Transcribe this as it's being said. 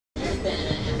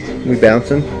We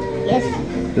bouncing? Yes.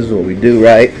 This is what we do,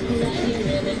 right?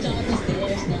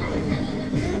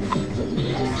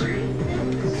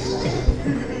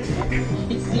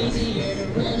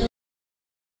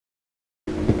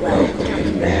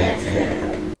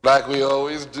 Like we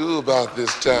always do about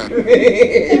this time.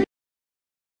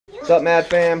 What's up,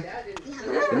 MadFam?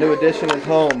 The new addition is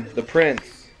home. The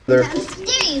Prince. There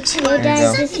Hey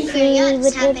guys, this is me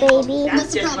with the baby.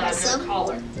 What's the problem, sir?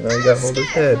 Now you gotta hold his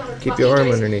head. Keep your arm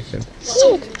underneath him.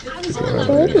 Cute. Keep your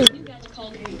arm underneath him.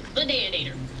 The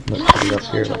Detonator. Look, he's up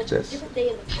here like this.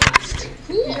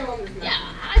 Yeah,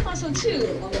 I thought so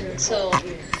too. So.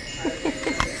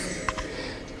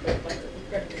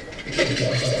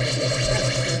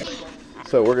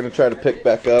 So we're gonna try to pick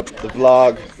back up the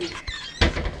vlog.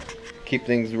 Keep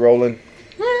things rolling.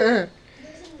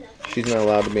 She's not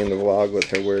allowed to be in the vlog with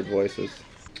her weird voices.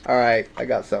 Alright, I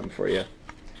got something for you.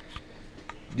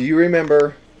 Do you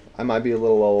remember, I might be a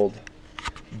little old,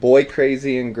 boy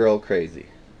crazy and girl crazy?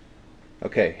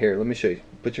 Okay, here, let me show you.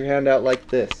 Put your hand out like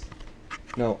this.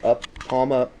 No, up,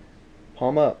 palm up,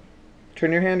 palm up.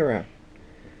 Turn your hand around.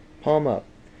 Palm up.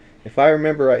 If I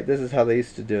remember right, this is how they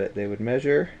used to do it. They would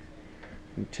measure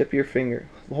and tip your finger.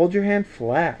 Hold your hand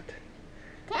flat.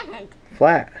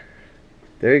 Flat.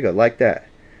 There you go, like that.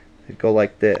 They go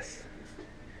like this.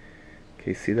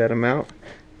 Okay, see that amount?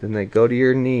 Then they go to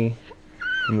your knee,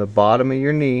 from the bottom of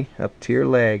your knee up to your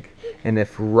leg. And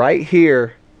if right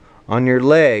here on your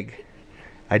leg,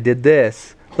 I did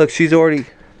this. Look, she's already...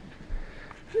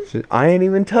 I ain't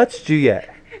even touched you yet.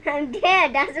 I'm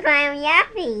dead, that's why I'm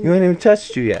yapping. You ain't even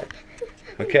touched you yet.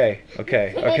 Okay,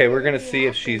 we're gonna see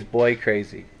if she's boy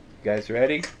crazy. You guys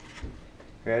ready?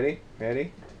 Ready?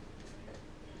 Ready?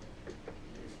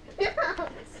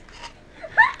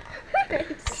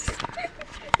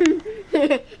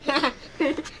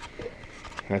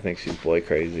 I think she's boy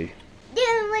crazy.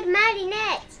 Dealing with Maddie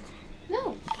next.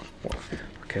 No.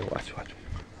 Okay, watch.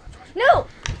 No.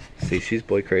 See, she's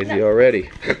boy crazy already.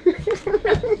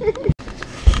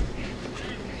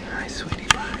 Hi, sweetie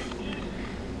pie.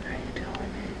 How you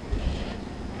doing?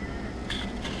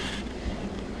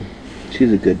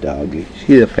 She's a good doggy.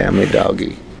 She's a family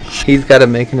doggy. He's got to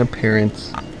make an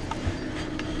appearance.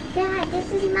 Dad,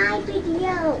 this is my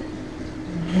video.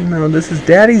 No, this is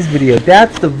Daddy's video.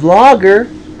 Dad's the vlogger.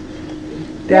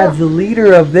 Dad's the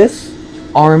leader of this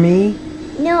army.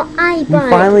 No, We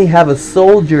finally have a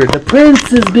soldier. The prince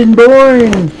has been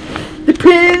born. The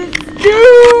prince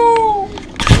too.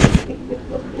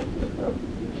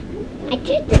 I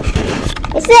did this.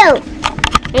 So,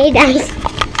 hey guys.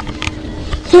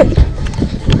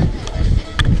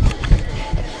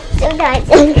 So guys,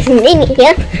 I'm Minnie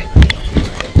here.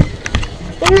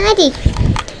 Hey Maddie.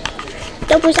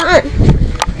 Doubles on.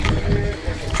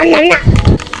 Nom.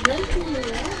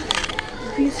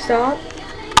 Please stop.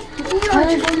 Time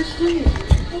to go to sleep.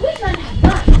 We're trying to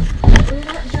have fun. We're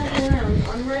not jumping around.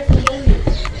 I'm right below you.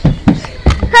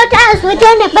 Hotels, we're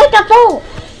doing it back up full.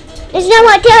 There's no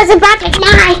hotels about the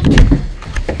night.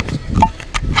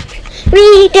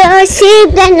 We don't sleep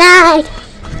the night.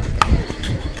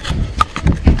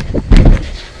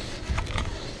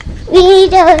 We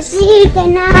don't sleep the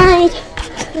night.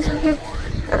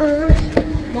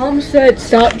 Mom said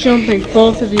stop jumping,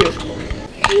 both of you.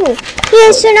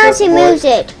 Here's Sonasi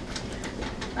music.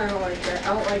 I don't like that. I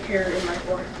don't like hair in my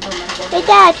floor. Hey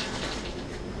Dad.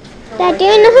 Dad, do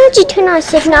you know how to turn on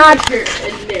signal?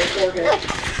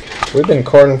 We've been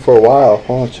recording for a while.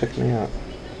 Hold on, check me out.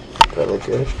 Do I look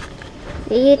good?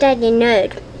 You Dad, you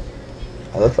nerd.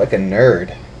 I look like a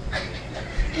nerd.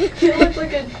 You look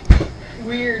like a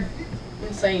weird,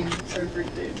 insane surfer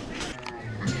dude.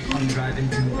 I'm driving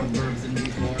to the burbs and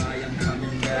before I am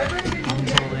coming back, I'm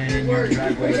pulling in your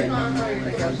driveway and I'm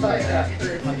rolling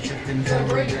I'm shifting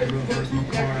forward and reverse my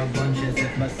car a bunches.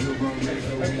 If my Subaru is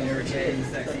a wiener, getting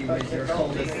sexy with your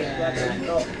cul-de-sac.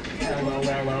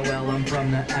 LOL, I'm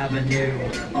from the avenue.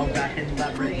 I'll back and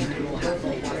leverage, noodle, half a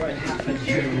water, half a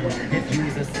Jew. If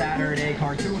you's a Saturday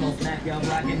cartoon, I'll snack ya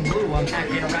black and blue. I'm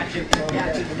acting ratchet,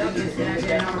 yeah, keep ducking,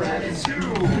 snacking, I'm raving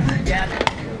stew. Yeah.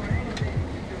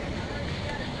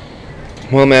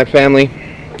 Well, Mad Family,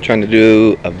 trying to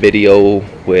do a video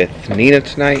with Nina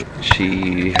tonight.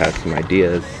 She has some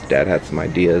ideas. Dad had some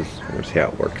ideas. We're going to see how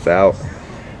it works out.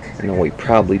 I know we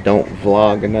probably don't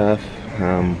vlog enough.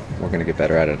 We're going to get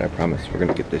better at it, I promise. We're going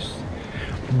to get this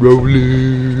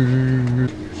rolling.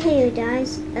 Hey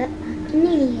guys,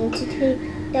 Nini here to tell you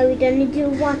that we're going to do a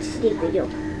watch sleep video.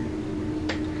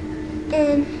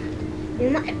 And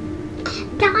you're not...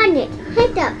 Darn it!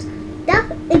 Hit that!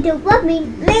 That is the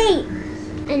woman me!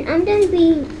 And I'm going to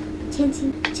be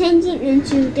changing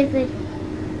into different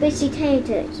basically Tiny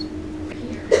Toons.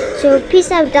 So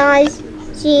peace out, guys.